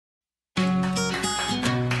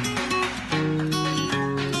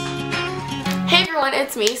everyone,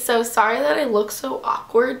 it's me. So sorry that I look so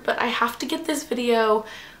awkward, but I have to get this video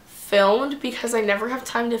filmed because I never have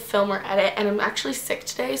time to film or edit, and I'm actually sick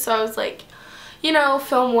today, so I was like, you know,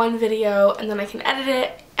 film one video and then I can edit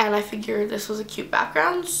it, and I figured this was a cute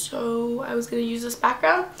background, so I was going to use this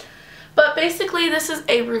background. But basically this is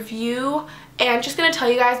a review, and just going to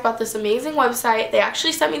tell you guys about this amazing website. They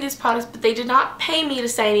actually sent me these products, but they did not pay me to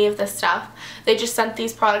say any of this stuff. They just sent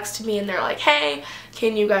these products to me and they're like, hey,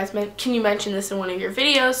 can you mention this in one of your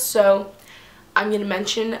videos? So I'm going to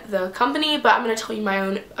mention the company, but I'm going to tell you my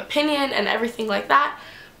own opinion and everything like that.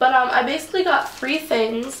 But I basically got 3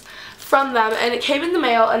 things from them, and it came in the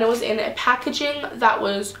mail, and it was in a packaging that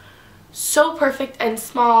was so perfect and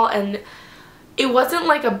small, and it wasn't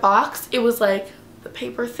like a box, it was like the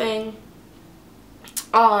paper thing.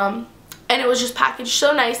 And it was just packaged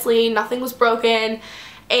so nicely, nothing was broken,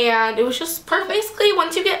 and it was just perfect. Basically,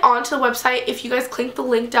 once you get onto the website, if you guys click the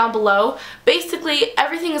link down below, basically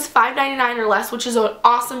everything is $5.99 or less, which is an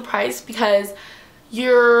awesome price because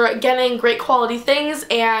you're getting great quality things,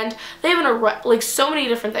 and they have like so many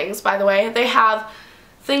different things. By the way, they have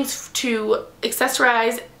things to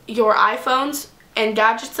accessorize your iPhones and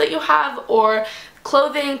gadgets that you have, or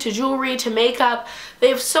clothing to jewelry to makeup. They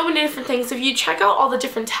have so many different things. If you check out all the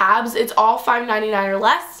different tabs, it's all $5.99 or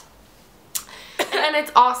less, and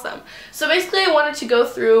it's awesome. So basically I wanted to go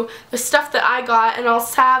through the stuff that I got, and I'll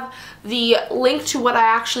have the link to what I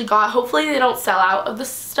actually got. Hopefully they don't sell out of this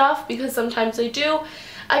stuff because sometimes they do.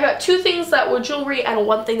 I got 2 things that were jewelry and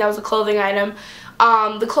 1 thing that was a clothing item.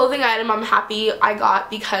 The clothing item I'm happy I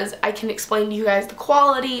got because I can explain to you guys the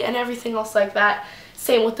quality and everything else like that.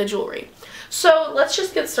 Same with the jewelry. So let's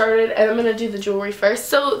just get started, and I'm going to do the jewelry first.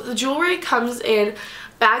 So the jewelry comes in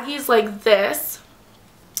baggies like this,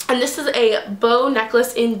 and this is a bow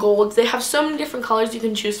necklace in gold. They have so many different colors you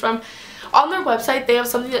can choose from. On their website they have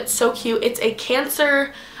something that's so cute. It's a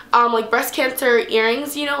cancer, like breast cancer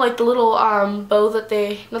earrings, you know, like the little bow that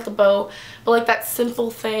they, not the bow, but like that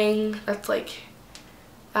simple thing that's like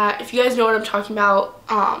that, if you guys know what I'm talking about,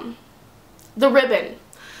 the ribbon.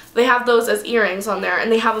 They have those as earrings on there,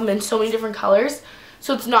 and they have them in so many different colors.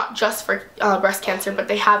 So it's not just for breast cancer, but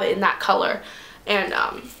they have it in that color. And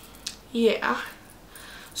yeah.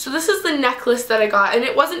 So this is the necklace that I got, and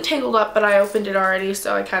it wasn't tangled up, but I opened it already,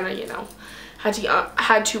 so I kind of, you know,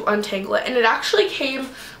 had to untangle it. And it actually came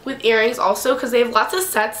with earrings also, because they have lots of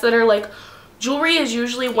sets that are like, jewelry is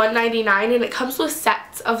usually $1.99, and it comes with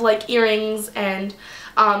sets of like earrings and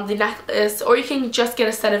the necklace, or you can just get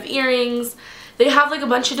a set of earrings. They have like a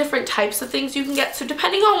bunch of different types of things you can get, so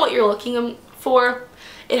depending on what you're looking for,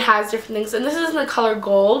 it has different things. And this is in the color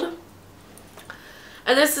gold,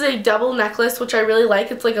 and this is a double necklace, which I really like.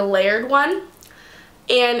 It's like a layered one,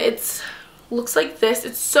 and it's looks like this.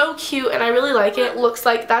 It's so cute, and I really like it. It looks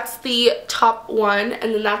like that's the top one,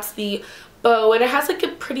 and then that's the bow, and it has like a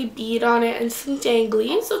pretty bead on it and some dangly.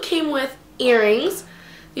 It also came with earrings.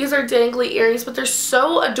 These are dangly earrings, but they're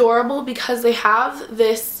so adorable because they have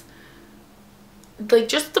this, like,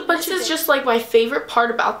 just a bunch of, this is just like my favorite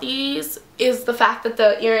part about these is the fact that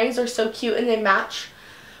the earrings are so cute and they match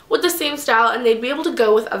with the same style, and they'd be able to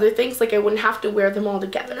go with other things. Like, I wouldn't have to wear them all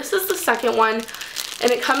together. This is the second one,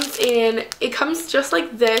 and it comes just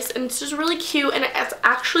like this, and it's just really cute, and it's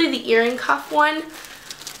actually the earring cuff one.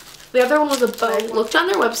 The other one was a bow. I looked on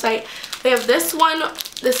their website. They have this one.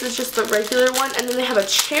 This is just the regular one, and then they have a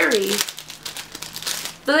cherry.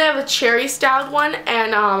 Then they have a cherry styled one,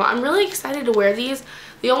 and I'm really excited to wear these.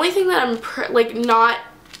 The only thing that I'm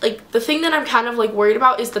the thing that I'm kind of like worried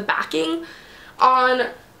about is the backing. On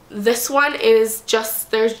this one is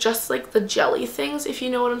just, there's just like the jelly things, if you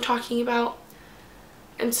know what I'm talking about.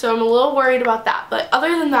 And so I'm a little worried about that, but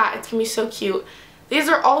other than that, it's gonna be so cute. These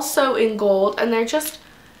are also in gold, and they're just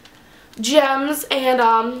gems, and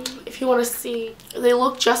if you want to see, they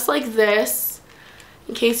look just like this.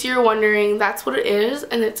 In case you're wondering, that's what it is,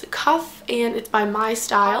 and it's a cuff, and it's by My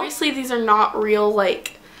Style. Obviously these are not real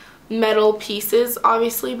like metal pieces,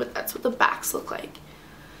 obviously, but that's what the backs look like.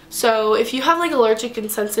 So if you have like allergic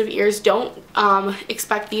and sensitive ears, don't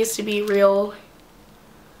expect these to be real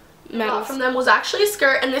metal. From them was actually a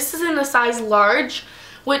skirt, and this is in a size large,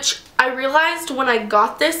 which I realized when I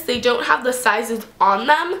got this, they don't have the sizes on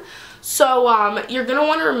them. So you're gonna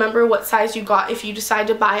want to remember what size you got if you decide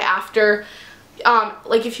to buy after.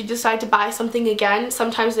 Like if you decide to buy something again,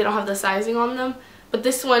 sometimes they don't have the sizing on them, but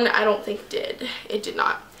this one I don't think did. It did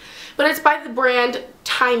not. But it's by the brand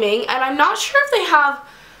Timing, and I'm not sure if they have,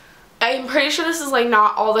 I'm pretty sure this is like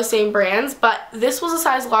not all the same brands, but this was a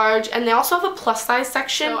size large, and they also have a plus size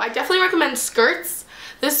section. So I definitely recommend skirts.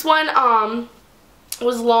 This one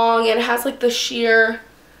was long, and it has like the sheer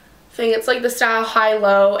thing. It's like the style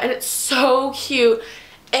high-low, and it's so cute.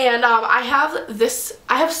 And I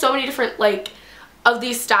have so many different like of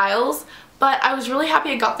these styles, but I was really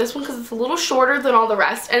happy I got this one because it's a little shorter than all the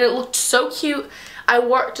rest, and it looked so cute. I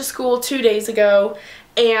wore it to school 2 days ago,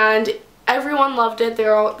 and everyone loved it. They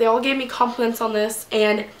all gave me compliments on this,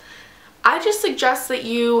 and I just suggest that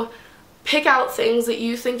you pick out things that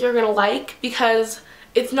you think you're gonna like, because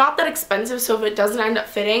it's not that expensive. So if it doesn't end up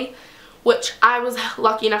fitting, which I was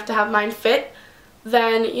lucky enough to have mine fit,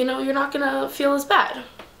 then you know you're not gonna feel as bad.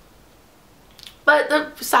 But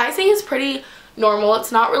the sizing is pretty normal.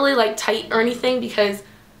 It's not really like tight or anything, because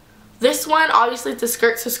this one, obviously it's a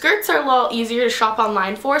skirt, so skirts are a little easier to shop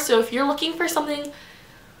online for. So if you're looking for something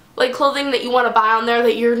like clothing that you want to buy on there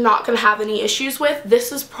that you're not going to have any issues with,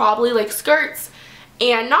 this is probably like skirts,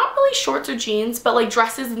 and not really shorts or jeans, but like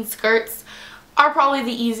dresses and skirts are probably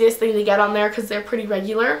the easiest thing to get on there because they're pretty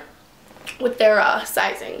regular with their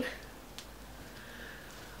sizing.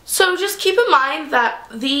 So just keep in mind that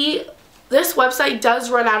this website does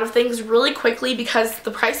run out of things really quickly because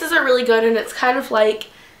the prices are really good, and it's kind of like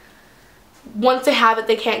once they have it,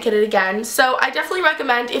 they can't get it again. So I definitely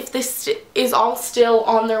recommend, if this is all still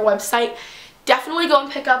on their website, definitely go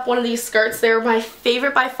and pick up one of these skirts. They're my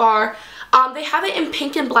favorite by far. They have it in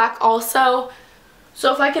pink and black also.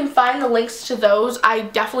 So if I can find the links to those, I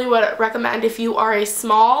definitely would recommend if you are a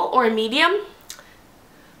small or a medium.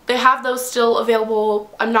 They have those still available.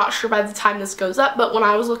 I'm not sure by the time this goes up, but when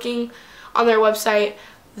I was looking on their website,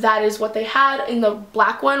 that is what they had in the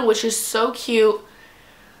black one, which is so cute.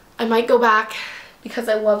 I might go back because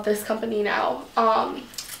I love this company now.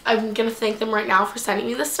 I'm gonna thank them right now for sending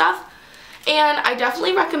me this stuff. And I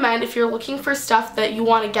definitely recommend, if you're looking for stuff that you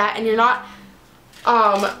want to get and you're not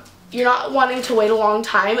wanting to wait a long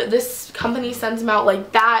time, this company sends them out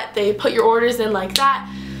like that. They put your orders in like that.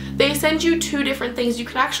 They send you 2 different things. You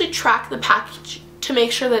can actually track the package to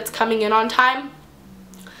make sure that it's coming in on time.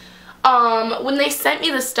 When they sent me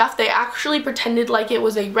the stuff, they actually pretended like it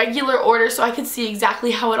was a regular order so I could see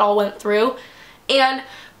exactly how it all went through. And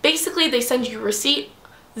basically they send you a receipt.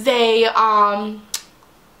 They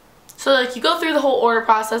so like you go through the whole order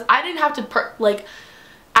process. I didn't have to like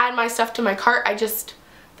add my stuff to my cart.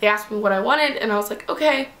 They asked me what I wanted, and I was like,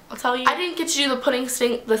 okay, I'll tell you. I didn't get to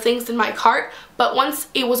do the things in my cart, but once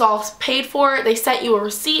it was all paid for, they sent you a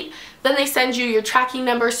receipt. Then they send you your tracking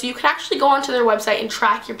number, so you can actually go onto their website and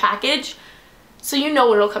track your package, so you know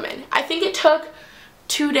when it'll come in. I think it took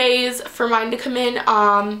 2 days for mine to come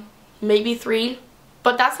in, maybe 3,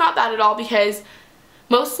 but that's not bad at all, because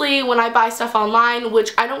mostly when I buy stuff online, which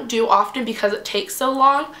I don't do often because it takes so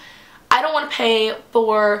long, I don't want to pay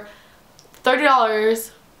for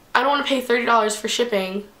 $30. I don't want to pay $30 for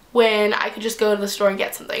shipping when I could just go to the store and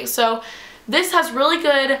get something. So this has really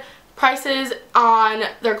good prices on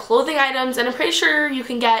their clothing items, and I'm pretty sure you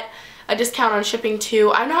can get a discount on shipping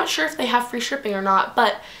too. I'm not sure if they have free shipping or not,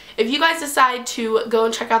 but if you guys decide to go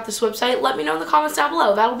and check out this website, let me know in the comments down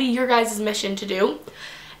below. That'll be your guys' mission to do.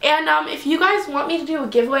 And if you guys want me to do a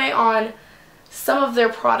giveaway on some of their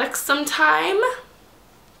products sometime,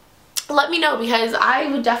 let me know, because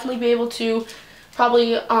I would definitely be able to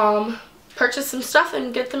probably purchase some stuff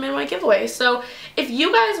and get them in my giveaway. So if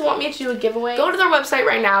you guys want me to do a giveaway, go to their website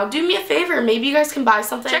right now. Do me a favor. Maybe you guys can buy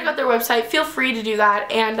something. Check out their website. Feel free to do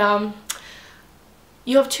that. And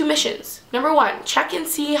you have 2 missions. Number 1, check and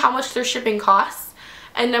see how much their shipping costs.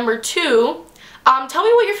 And number 2, tell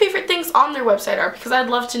me what your favorite things on their website are, because I'd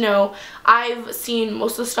love to know. I've seen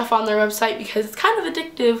most of the stuff on their website because it's kind of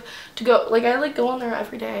addictive to go. Like, I like go on there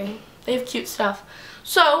every day. They have cute stuff.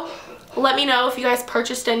 So let me know if you guys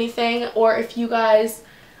purchased anything, or if you guys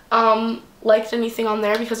liked anything on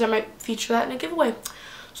there, because I might feature that in a giveaway.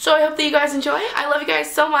 So I hope that you guys enjoy. I love you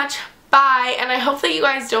guys so much. Bye. And I hope that you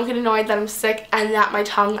guys don't get annoyed that I'm sick and that my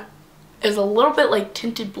tongue is a little bit like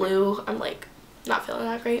tinted blue. I'm like not feeling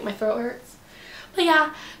that great. My throat hurts. But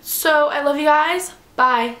yeah, so I love you guys.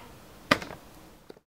 Bye.